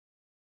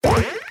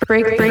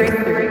Breakthrough.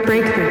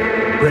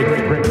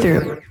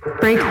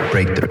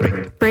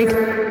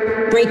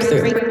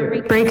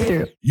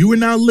 You are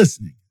now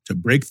listening to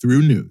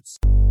Breakthrough News.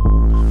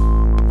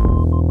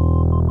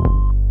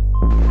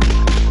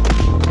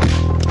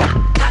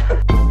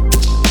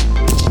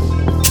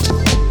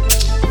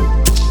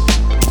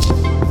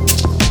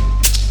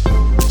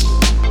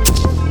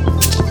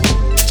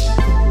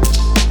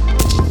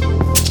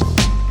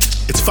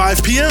 It's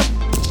 5 p.m.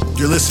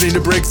 You're listening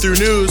to Breakthrough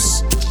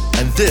News,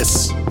 and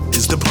this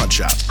is The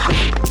Punch-Out.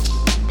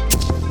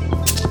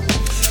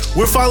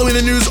 We're following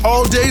the news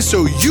all day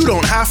so you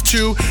don't have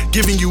to,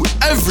 giving you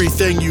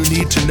everything you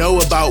need to know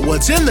about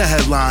what's in the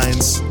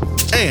headlines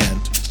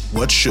and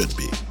what should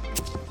be.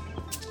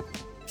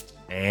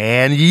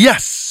 And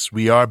yes,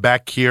 we are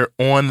back here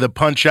on The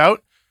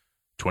Punch-Out,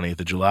 20th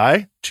of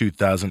July,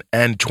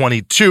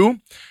 2022.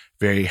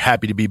 Very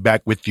happy to be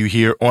back with you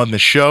here on the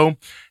show,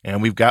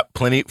 and we've got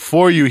plenty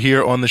for you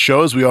here on the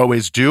show, as we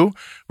always do.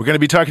 We're going to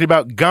be talking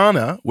about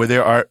Ghana, where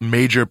there are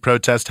major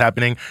protests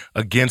happening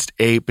against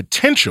a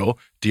potential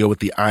deal with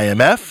the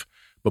IMF.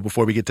 But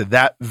before we get to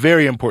that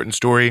very important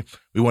story,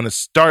 we want to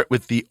start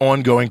with the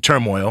ongoing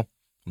turmoil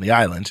on the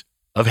island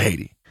of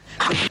Haiti.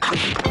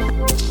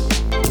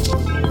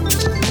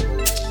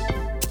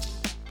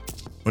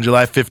 On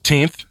July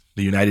 15th,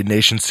 the United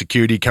Nations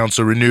Security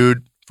Council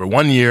renewed, for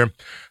 1 year,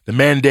 the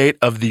mandate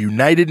of the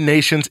United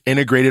Nations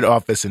Integrated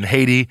Office in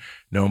Haiti,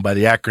 known by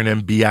the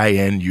acronym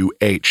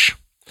BINUH.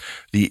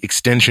 The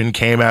extension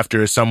came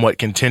after a somewhat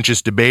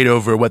contentious debate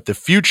over what the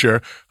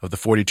future of the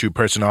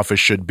 42-person office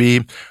should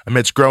be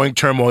amidst growing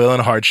turmoil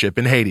and hardship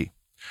in Haiti.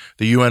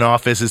 The UN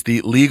office is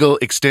the legal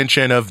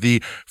extension of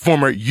the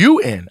former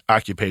UN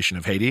occupation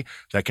of Haiti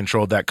that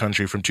controlled that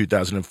country from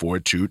 2004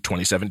 to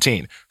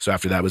 2017. So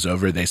after that was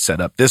over, they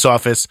set up this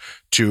office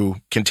to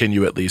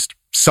continue at least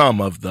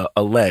some of the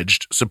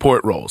alleged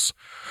support roles.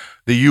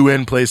 The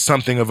UN plays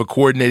something of a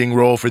coordinating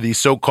role for the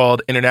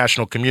so-called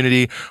international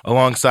community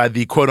alongside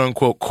the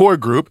quote-unquote core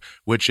group,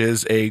 which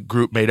is a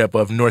group made up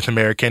of North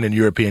American and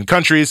European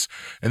countries.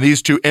 And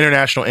these two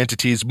international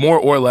entities more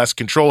or less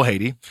control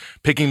Haiti,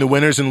 picking the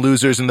winners and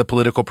losers in the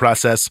political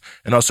process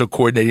and also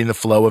coordinating the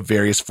flow of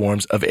various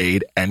forms of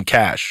aid and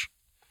cash.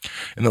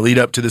 In the lead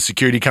up to the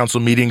Security Council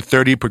meeting,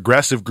 30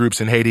 progressive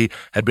groups in Haiti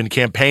had been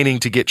campaigning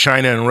to get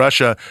China and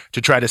Russia to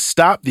try to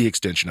stop the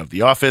extension of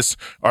the office,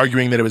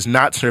 arguing that it was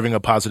not serving a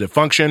positive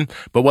function,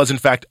 but was in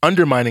fact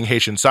undermining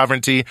Haitian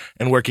sovereignty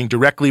and working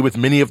directly with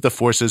many of the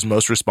forces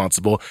most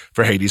responsible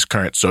for Haiti's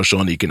current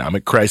social and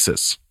economic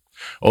crisis.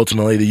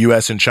 Ultimately, the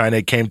U.S. and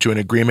China came to an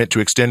agreement to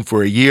extend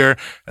for a year,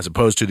 as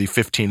opposed to the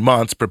 15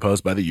 months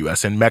proposed by the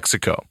U.S. and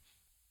Mexico.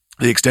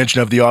 The extension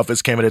of the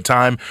office came at a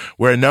time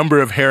where a number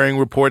of harrowing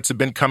reports have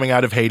been coming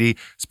out of Haiti,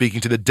 speaking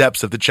to the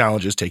depths of the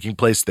challenges taking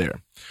place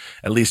there.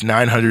 At least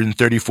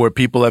 934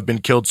 people have been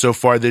killed so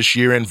far this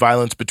year in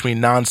violence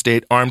between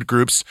non-state armed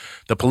groups.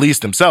 The police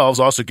themselves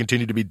also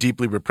continue to be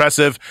deeply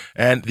repressive,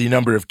 and the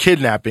number of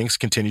kidnappings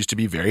continues to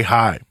be very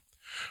high.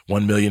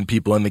 1 million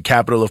people in the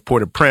capital of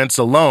Port-au-Prince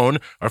alone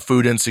are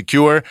food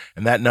insecure,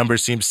 and that number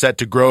seems set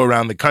to grow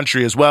around the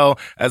country as well,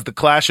 as the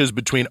clashes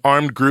between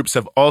armed groups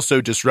have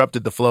also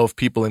disrupted the flow of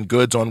people and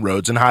goods on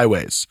roads and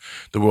highways.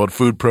 The World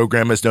Food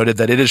Program has noted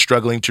that it is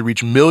struggling to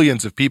reach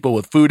millions of people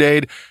with food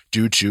aid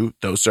due to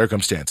those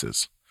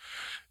circumstances.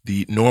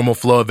 The normal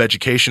flow of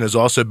education has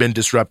also been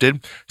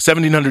disrupted.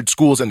 1,700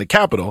 schools in the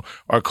capital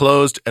are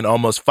closed, and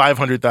almost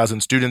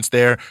 500,000 students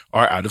there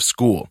are out of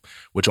school,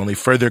 which only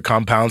further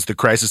compounds the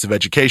crisis of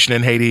education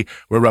in Haiti,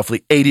 where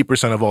roughly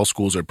 80% of all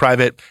schools are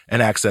private,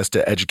 and access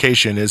to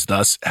education is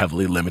thus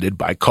heavily limited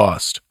by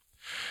cost.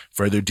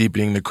 Further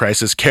deepening the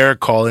crisis,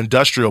 Caracol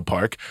Industrial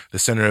Park, the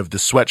center of the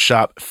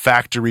sweatshop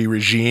factory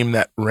regime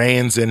that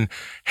reigns in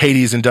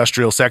Haiti's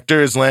industrial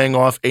sector, is laying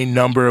off a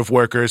number of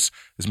workers,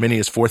 as many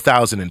as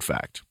 4,000 in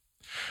fact.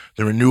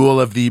 The renewal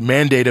of the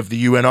mandate of the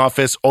UN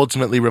office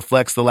ultimately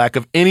reflects the lack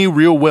of any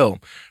real will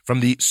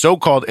from the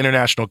so-called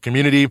international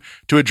community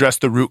to address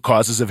the root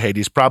causes of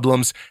Haiti's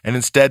problems and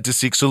instead to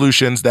seek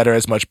solutions that are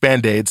as much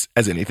band-aids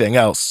as anything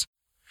else.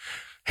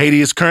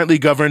 Haiti is currently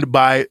governed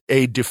by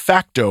a de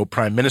facto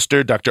prime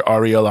minister, Dr.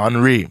 Ariel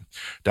Henry.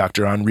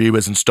 Dr. Henry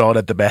was installed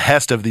at the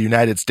behest of the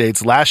United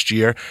States last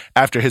year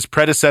after his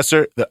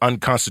predecessor, the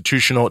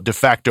unconstitutional de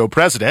facto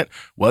president,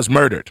 was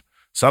murdered.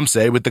 Some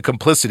say with the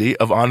complicity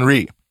of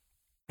Henry.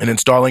 In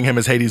installing him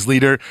as Haiti's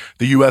leader,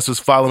 the U.S. was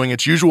following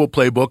its usual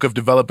playbook of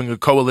developing a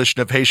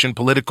coalition of Haitian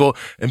political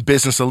and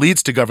business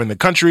elites to govern the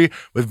country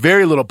with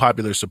very little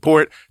popular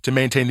support to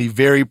maintain the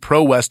very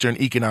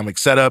pro-Western economic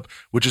setup,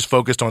 which is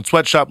focused on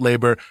sweatshop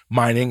labor,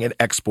 mining, and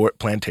export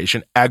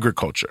plantation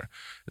agriculture.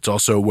 It's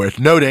also worth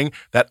noting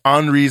that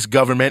Henry's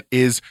government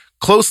is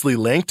closely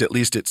linked, at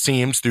least it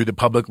seems, through the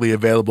publicly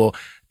available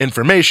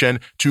information,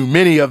 to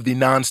many of the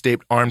non-state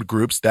armed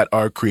groups that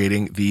are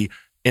creating the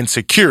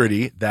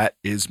insecurity that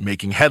is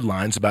making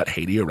headlines about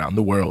Haiti around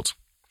the world.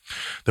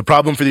 The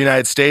problem for the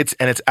United States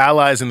and its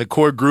allies in the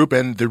core group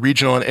and the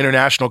regional and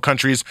international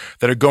countries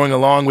that are going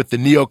along with the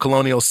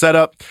neo-colonial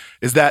setup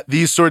is that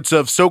these sorts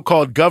of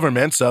so-called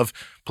governments of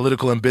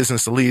political and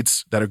business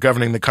elites that are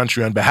governing the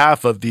country on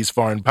behalf of these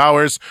foreign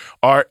powers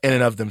are, in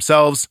and of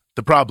themselves,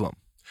 the problem.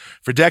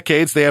 For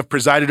decades, they have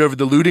presided over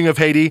the looting of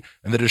Haiti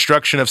and the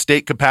destruction of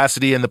state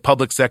capacity in the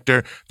public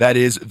sector that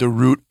is the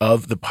root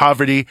of the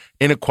poverty,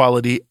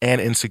 inequality,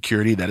 and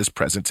insecurity that is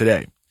present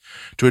today.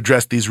 To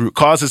address these root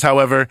causes,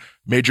 however,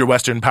 major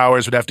Western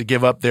powers would have to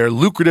give up their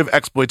lucrative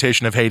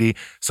exploitation of Haiti,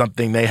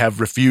 something they have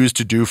refused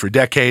to do for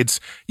decades,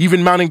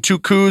 even mounting 2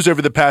 coups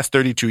over the past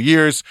 32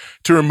 years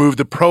to remove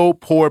the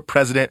pro-poor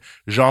president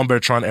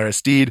Jean-Bertrand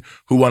Aristide,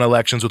 who won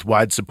elections with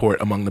wide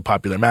support among the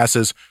popular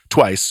masses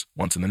twice,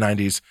 once in the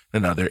 90s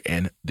and another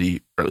in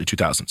the early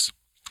 2000s.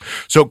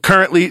 So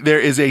currently, there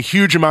is a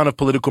huge amount of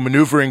political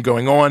maneuvering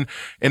going on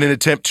in an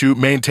attempt to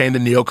maintain the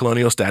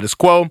neo-colonial status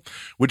quo,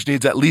 which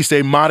needs at least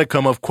a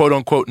modicum of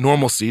quote-unquote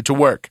normalcy to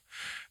work.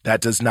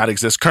 That does not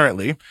exist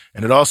currently,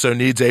 and it also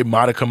needs a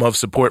modicum of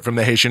support from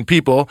the Haitian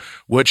people,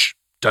 which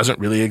doesn't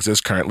really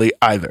exist currently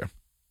either.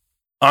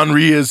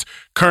 Henri is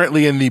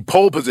currently in the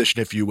pole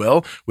position, if you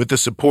will, with the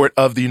support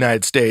of the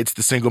United States,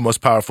 the single most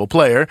powerful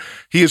player.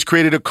 He has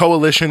created a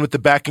coalition with the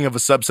backing of a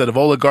subset of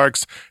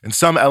oligarchs and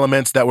some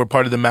elements that were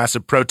part of the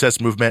massive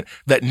protest movement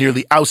that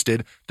nearly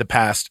ousted the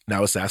past,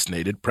 now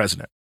assassinated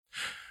president.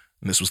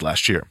 And this was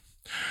last year.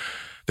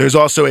 There's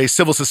also a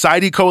civil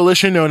society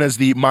coalition known as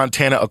the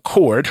Montana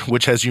Accord,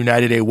 which has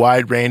united a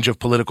wide range of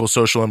political,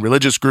 social, and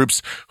religious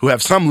groups who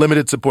have some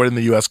limited support in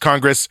the U.S.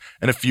 Congress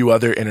and a few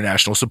other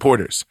international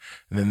supporters.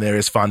 And then there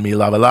is Famille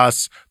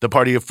Lavalas, the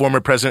party of former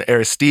President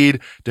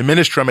Aristide,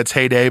 diminished from its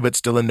heyday but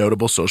still a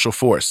notable social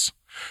force.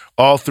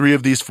 All 3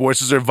 of these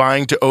forces are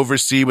vying to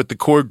oversee what the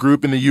core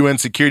group in the UN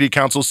Security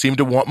Council seem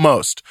to want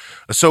most,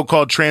 a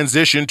so-called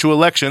transition to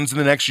elections in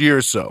the next year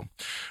or so.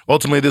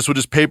 Ultimately, this will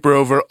just paper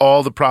over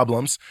all the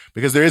problems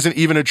because there isn't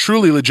even a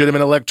truly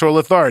legitimate electoral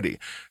authority.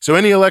 So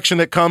any election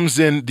that comes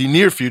in the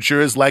near future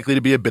is likely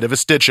to be a bit of a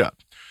stitch-up,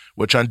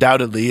 which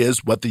undoubtedly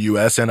is what the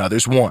U.S. and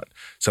others want.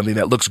 Something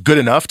that looks good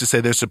enough to say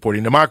they're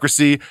supporting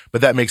democracy,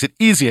 but that makes it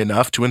easy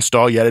enough to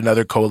install yet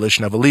another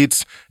coalition of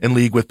elites in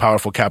league with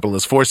powerful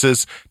capitalist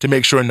forces to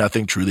make sure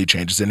nothing truly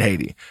changes in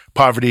Haiti.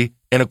 Poverty,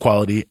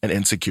 inequality, and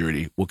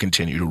insecurity will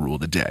continue to rule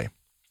the day.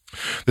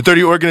 The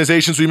 30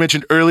 organizations we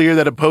mentioned earlier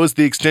that oppose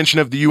the extension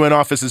of the UN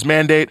office's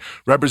mandate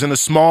represent a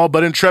small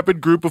but intrepid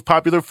group of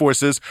popular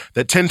forces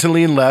that tend to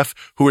lean left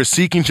who are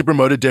seeking to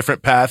promote a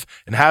different path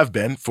and have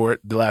been for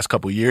the last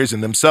couple years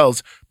and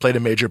themselves played a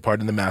major part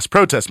in the mass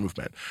protest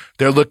movement.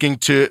 They're looking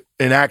to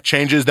enact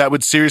changes that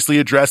would seriously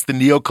address the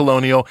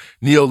neo-colonial,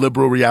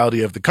 neoliberal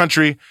reality of the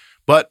country.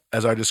 But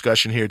as our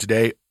discussion here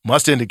today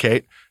must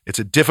indicate, it's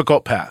a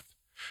difficult path.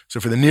 So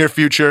for the near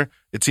future,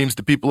 it seems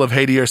the people of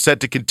Haiti are set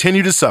to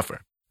continue to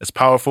suffer as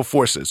powerful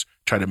forces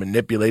try to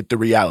manipulate the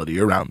reality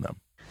around them.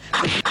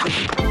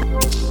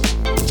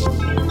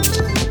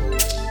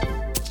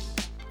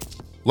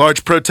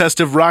 Large protests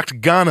have rocked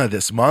Ghana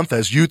this month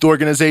as youth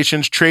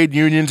organizations, trade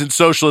unions, and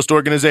socialist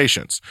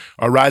organizations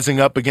are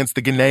rising up against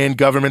the Ghanaian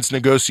government's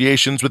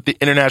negotiations with the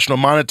International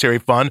Monetary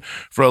Fund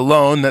for a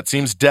loan that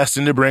seems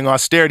destined to bring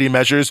austerity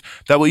measures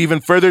that will even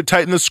further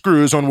tighten the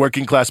screws on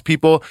working-class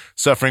people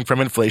suffering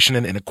from inflation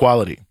and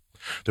inequality.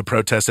 The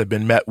protests have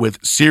been met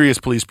with serious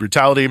police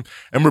brutality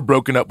and were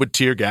broken up with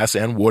tear gas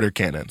and water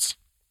cannons.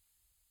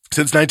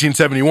 Since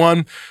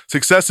 1971,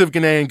 successive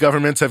Ghanaian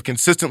governments have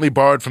consistently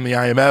borrowed from the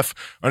IMF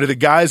under the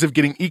guise of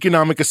getting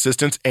economic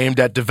assistance aimed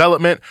at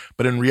development,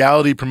 but in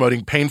reality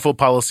promoting painful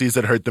policies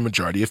that hurt the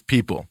majority of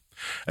people.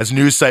 As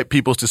news site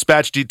People's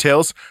Dispatch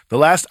details, the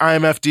last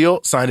IMF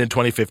deal, signed in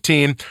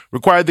 2015,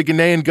 required the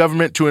Ghanaian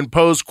government to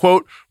impose,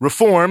 quote,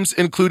 reforms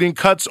including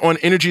cuts on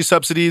energy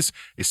subsidies,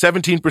 a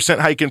 17%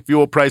 hike in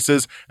fuel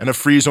prices, and a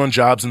freeze on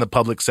jobs in the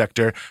public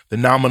sector. The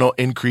nominal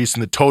increase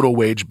in the total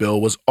wage bill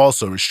was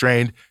also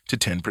restrained to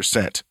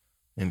 10%,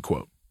 end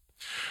quote.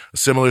 A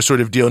similar sort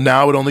of deal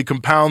now would only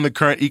compound the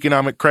current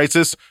economic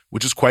crisis,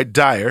 which is quite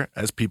dire,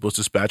 as People's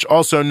Dispatch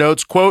also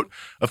notes, quote,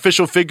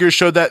 official figures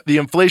show that the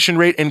inflation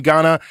rate in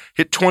Ghana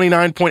hit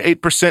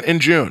 29.8% in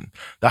June,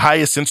 the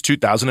highest since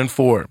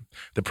 2004.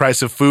 The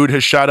price of food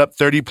has shot up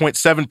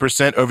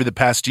 30.7% over the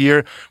past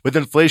year, with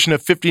inflation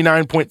of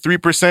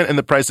 59.3% in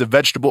the price of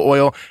vegetable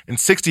oil and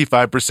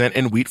 65%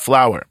 in wheat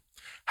flour.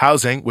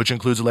 Housing, which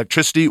includes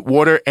electricity,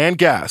 water, and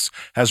gas,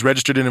 has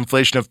registered an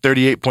inflation of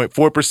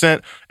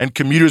 38.4%, and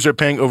commuters are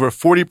paying over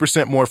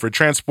 40% more for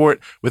transport,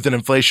 with an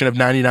inflation of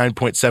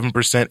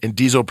 99.7% in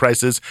diesel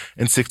prices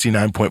and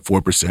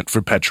 69.4%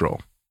 for petrol,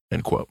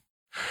 end quote.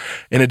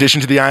 In addition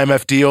to the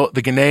IMF deal,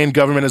 the Ghanaian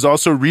government has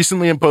also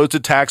recently imposed a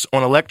tax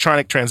on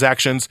electronic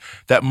transactions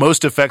that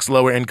most affects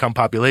lower-income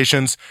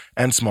populations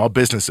and small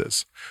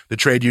businesses. The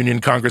Trade Union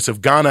Congress of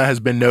Ghana has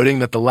been noting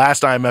that the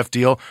last IMF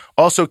deal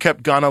also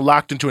kept Ghana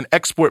locked into an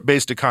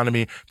export-based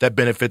economy that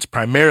benefits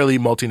primarily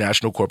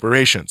multinational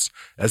corporations.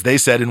 As they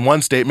said in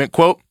one statement,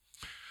 quote,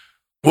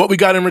 What we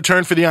got in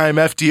return for the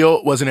IMF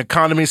deal was an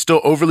economy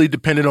still overly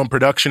dependent on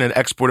production and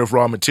export of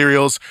raw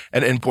materials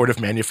and import of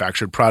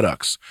manufactured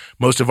products.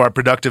 Most of our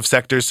productive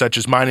sectors, such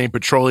as mining,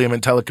 petroleum,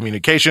 and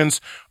telecommunications,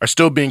 are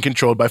still being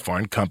controlled by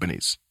foreign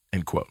companies,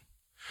 end quote.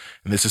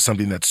 And this is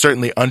something that's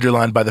certainly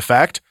underlined by the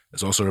fact,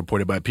 as also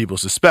reported by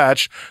People's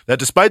Dispatch, that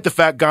despite the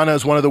fact Ghana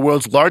is one of the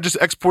world's largest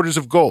exporters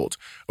of gold,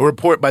 a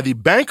report by the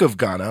Bank of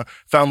Ghana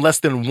found less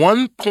than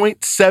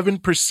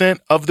 1.7%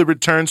 of the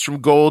returns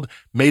from gold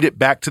made it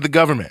back to the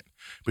government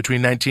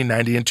between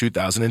 1990 and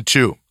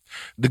 2002.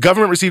 The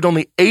government received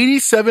only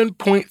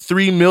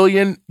 $87.3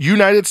 million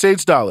United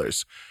States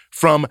dollars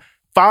from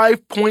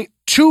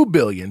 $5.2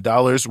 billion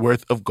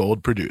worth of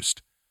gold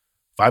produced.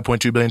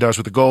 $5.2 billion worth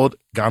of gold,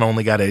 Ghana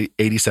only got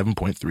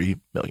 $87.3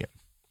 million.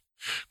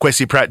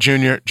 Kwesi Pratt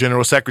Jr.,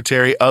 General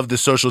Secretary of the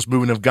Socialist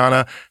Movement of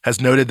Ghana,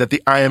 has noted that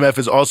the IMF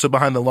is also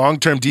behind the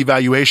long-term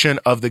devaluation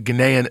of the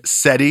Ghanaian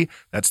cedi,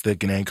 that's the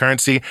Ghanaian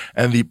currency,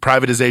 and the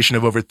privatization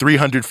of over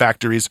 300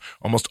 factories,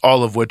 almost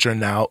all of which are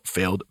now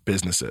failed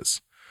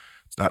businesses.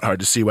 It's not hard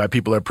to see why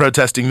people are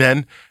protesting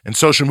then, and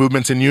social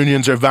movements and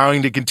unions are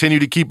vowing to continue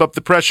to keep up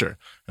the pressure,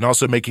 and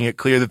also making it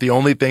clear that the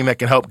only thing that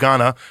can help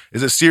Ghana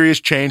is a serious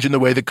change in the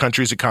way the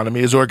country's economy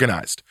is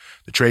organized.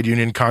 The Trade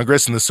Union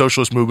Congress and the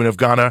Socialist Movement of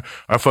Ghana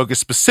are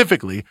focused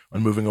specifically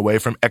on moving away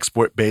from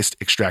export-based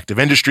extractive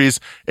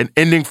industries and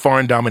ending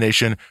foreign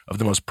domination of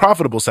the most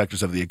profitable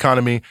sectors of the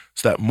economy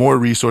so that more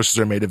resources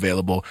are made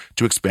available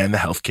to expand the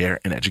healthcare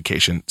and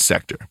education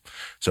sector.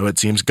 So it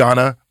seems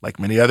Ghana, like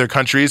many other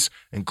countries,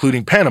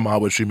 including Panama,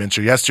 which we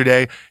mentioned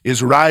yesterday,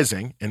 is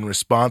rising in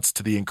response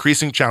to the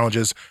increasing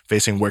challenges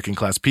facing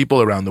working-class people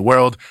around the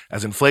world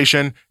as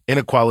inflation,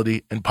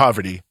 inequality, and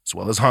poverty, as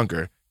well as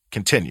hunger,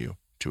 continue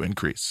to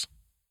increase.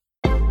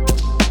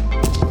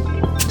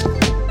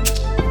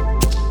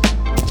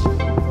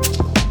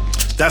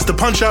 That's the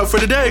Punch Out for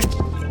today.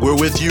 We're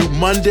with you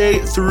Monday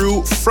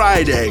through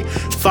Friday,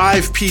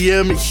 5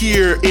 p.m.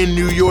 here in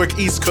New York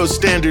East Coast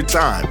Standard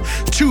Time,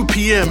 2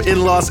 p.m.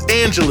 in Los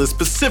Angeles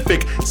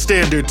Pacific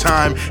Standard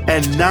Time,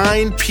 and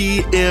 9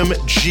 p.m.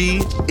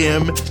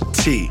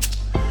 GMT.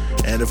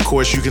 And of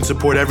course, you can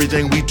support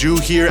everything we do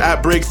here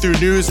at Breakthrough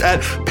News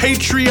at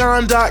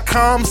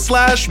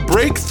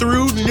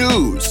patreon.com/Breakthrough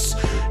News.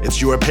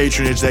 It's your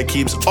patronage that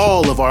keeps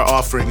all of our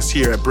offerings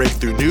here at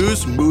Breakthrough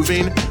News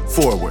moving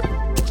forward.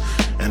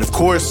 And of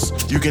course,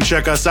 you can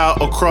check us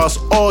out across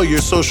all your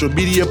social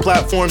media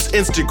platforms,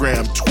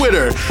 Instagram,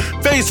 Twitter,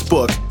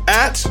 Facebook,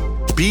 at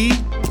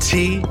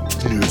BT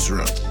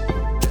Newsroom.